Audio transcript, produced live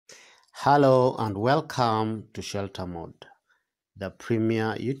Hello and welcome to Shelter Mode, the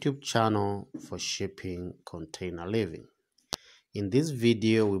premier YouTube channel for shipping container living. In this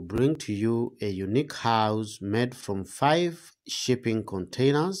video, we bring to you a unique house made from 5 shipping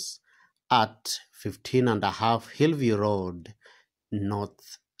containers at 15.5 Hillview Rd,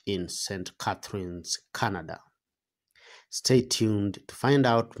 north in St. Catharines, Canada. Stay tuned to find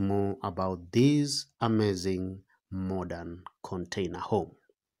out more about this amazing modern container home.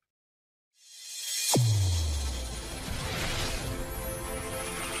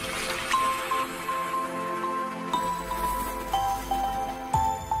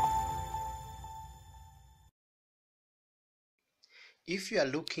 If you are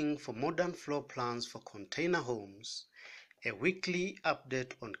looking for modern floor plans for container homes, a weekly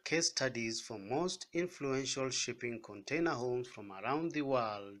update on case studies for most influential shipping container homes from around the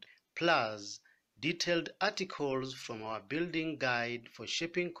world, plus detailed articles from our building guide for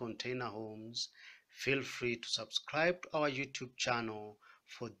shipping container homes, feel free to subscribe to our YouTube channel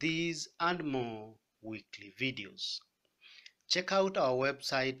for these and more weekly videos. Check out our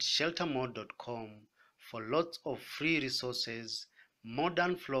website sheltermode.com for lots of free resources,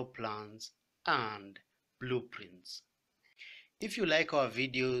 modern floor plans, and blueprints. If you like our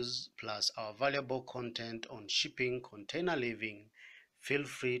videos plus our valuable content on shipping container living, feel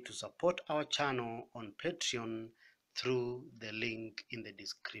free to support our channel on Patreon through the link in the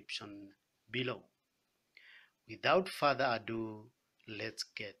description below. Without further ado, let's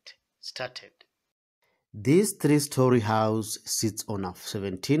get started. This 3-story house sits on a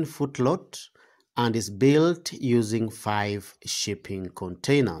 17-foot lot and is built using 5 shipping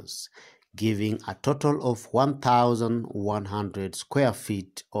containers, giving a total of 1,100 square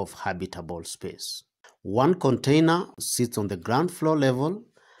feet of habitable space. One container sits on the ground floor level,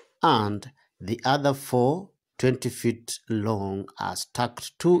 and the other 4 20 feet long are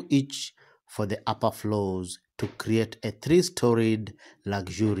stacked 2 each for the upper floors to create a 3-storied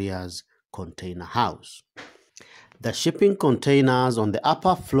luxurious container house. The shipping containers on the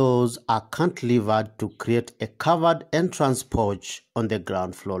upper floors are cantilevered to create a covered entrance porch on the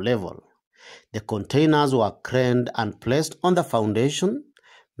ground floor level. The containers were craned and placed on the foundation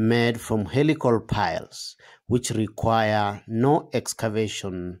made from helical piles, which require no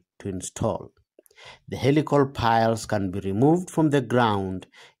excavation to install. The helical piles can be removed from the ground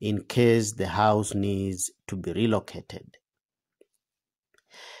in case the house needs to be relocated.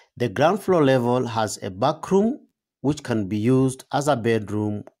 The ground floor level has a back room which can be used as a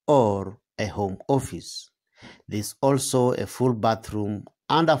bedroom or a home office. There is also a full bathroom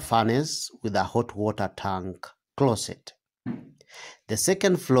and a furnace with a hot water tank closet. The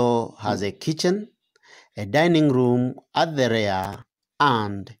second floor has a kitchen, a dining room at the rear,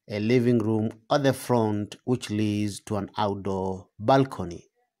 and a living room at the front which leads to an outdoor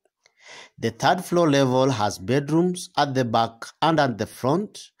balcony. The third floor level has bedrooms at the back and at the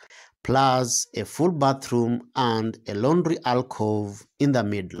front, plus a full bathroom and a laundry alcove in the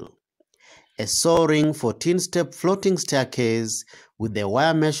middle. A soaring 14-step floating staircase with a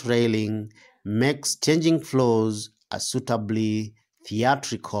wire mesh railing makes changing floors a suitably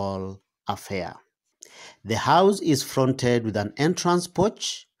theatrical affair. The house is fronted with an entrance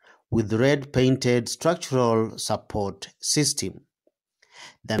porch with red painted structural support system.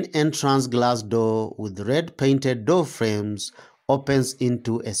 The entrance glass door with red painted door frames opens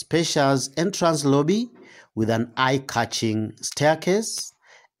into a spacious entrance lobby with an eye-catching staircase,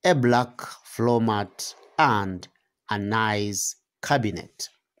 a black floor mat, and a nice cabinet.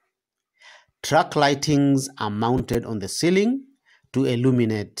 Track lightings are mounted on the ceiling to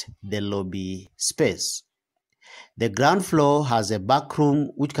illuminate the lobby space. The ground floor has a back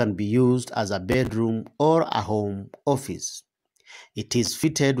room which can be used as a bedroom or a home office. It is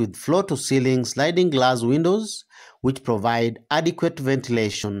fitted with floor-to-ceiling sliding glass windows which provide adequate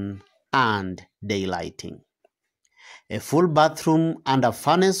ventilation and daylighting. A full bathroom and a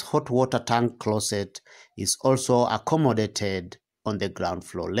furnace hot water tank closet is also accommodated on the ground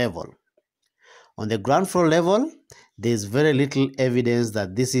floor level. On the ground floor level, there is very little evidence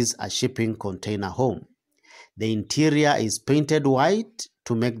that this is a shipping container home. The interior is painted white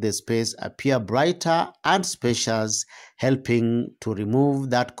to make the space appear brighter and spacious, helping to remove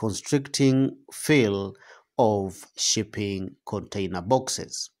that constricting feel of shipping container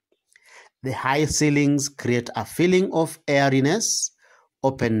boxes. The high ceilings create a feeling of airiness,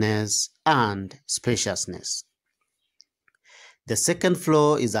 openness, and spaciousness. The second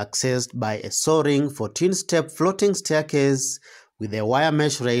floor is accessed by a soaring 14-step floating staircase with a wire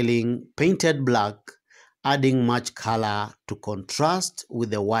mesh railing painted black, adding much color to contrast with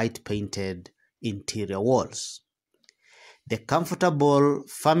the white painted interior walls. The comfortable,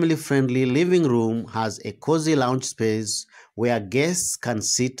 family-friendly living room has a cozy lounge space where guests can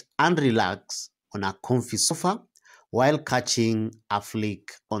sit and relax on a comfy sofa while catching a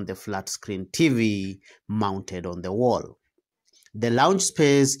flick on the flat-screen TV mounted on the wall. The lounge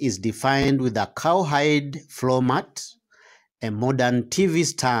space is defined with a cowhide floor mat, a modern TV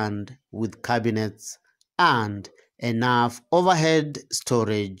stand with cabinets, and enough overhead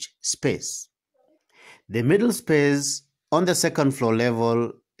storage space. The middle space on the second floor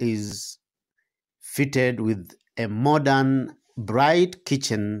level is fitted with a modern, bright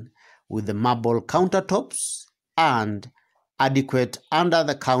kitchen with the marble countertops and adequate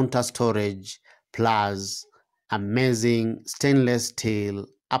under-the-counter storage plus amazing stainless steel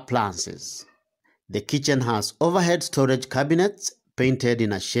appliances. The kitchen has overhead storage cabinets painted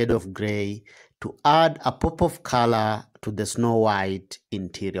in a shade of gray to add a pop of color to the snow white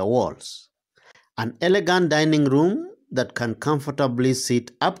interior walls. An elegant dining room that can comfortably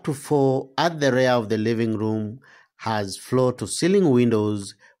sit up to 4 at the rear of the living room has floor-to-ceiling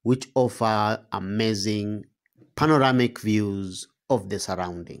windows which offer amazing panoramic views of the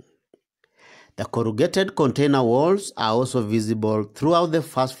surrounding. The corrugated container walls are also visible throughout the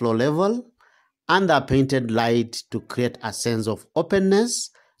first floor level and are painted light to create a sense of openness,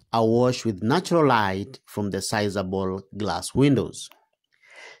 awash with natural light from the sizable glass windows.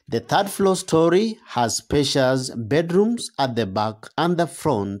 The third floor story has spacious bedrooms at the back and the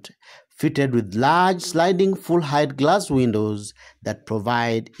front, fitted with large sliding full-height glass windows that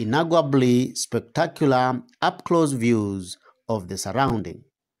provide inarguably spectacular up-close views of the surrounding.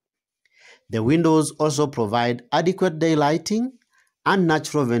 The windows also provide adequate daylighting and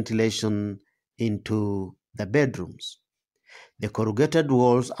natural ventilation into the bedrooms. The corrugated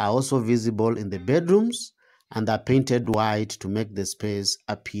walls are also visible in the bedrooms and are painted white to make the space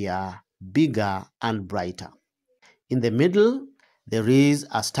appear bigger and brighter. In the middle, there is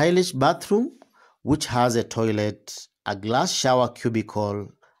a stylish bathroom which has a toilet, a glass shower cubicle,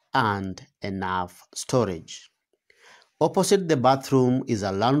 and enough storage. Opposite the bathroom is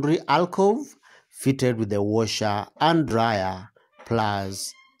a laundry alcove fitted with a washer and dryer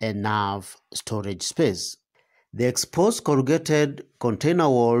plus enough storage space. The exposed corrugated container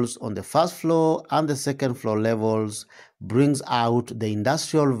walls on the first floor and the second floor levels brings out the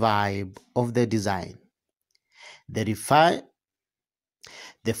industrial vibe of the design. The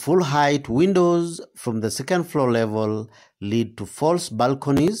full-height windows from the second floor level lead to false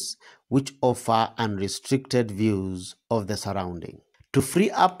balconies which offer unrestricted views of the surrounding. To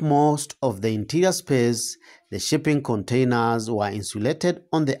free up most of the interior space, the shipping containers were insulated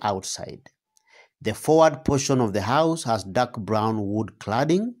on the outside. The forward portion of the house has dark brown wood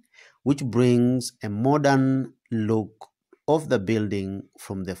cladding, which brings a modern look of the building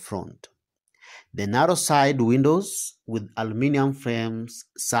from the front. The narrow side windows with aluminum frames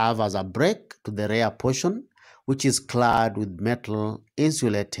serve as a break to the rear portion, which is clad with metal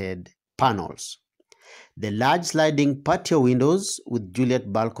insulated panels. The large sliding patio windows with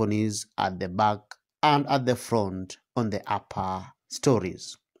Juliet balconies at the back and at the front on the upper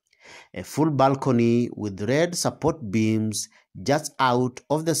stories. A full balcony with red support beams just out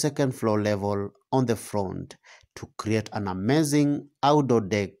of the second floor level on the front to create an amazing outdoor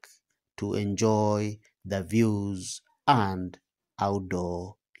deck to enjoy the views and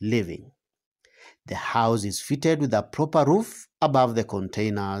outdoor living. The house is fitted with a proper roof above the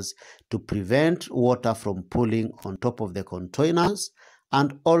containers to prevent water from pooling on top of the containers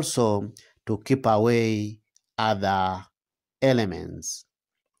and also to keep away other elements.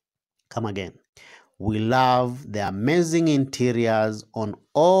 Come again. We love the amazing interiors on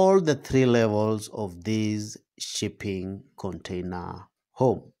all the 3 levels of this shipping container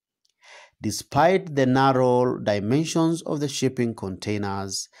home. Despite the narrow dimensions of the shipping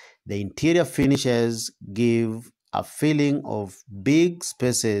containers, the interior finishes give a feeling of big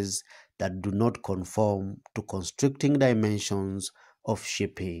spaces that do not conform to constricting dimensions of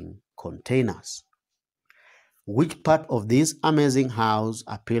shipping containers. Which part of this amazing house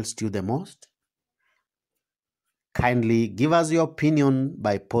appeals to you the most? Kindly give us your opinion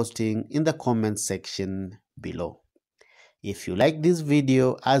by posting in the comment section below. If you like this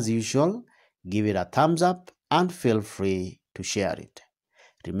video, as usual, give it a thumbs up and feel free to share it.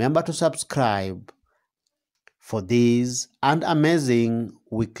 Remember to subscribe for these and amazing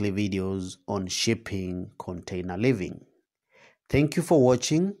weekly videos on shipping container living. Thank you for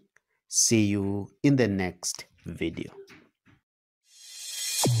watching. See you in the next video.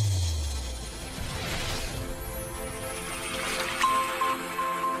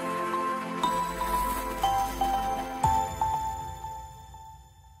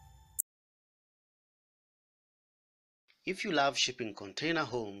 If you love shipping container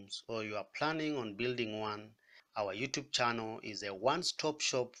homes or you are planning on building one, our YouTube channel is a one-stop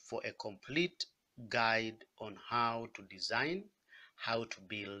shop for a complete guide on how to design, how to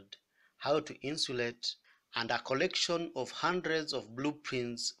build, how to insulate, and a collection of hundreds of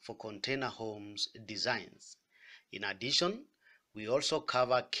blueprints for container homes designs. In addition, we also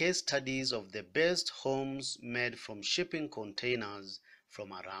cover case studies of the best homes made from shipping containers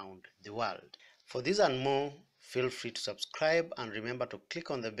from around the world. For this and more, feel free to subscribe and remember to click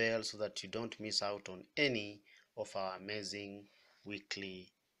on the bell so that you don't miss out on any of our amazing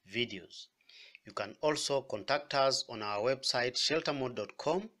weekly videos. You can also contact us on our website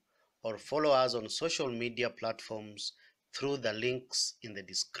sheltermode.com or follow us on social media platforms through the links in the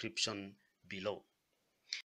description below.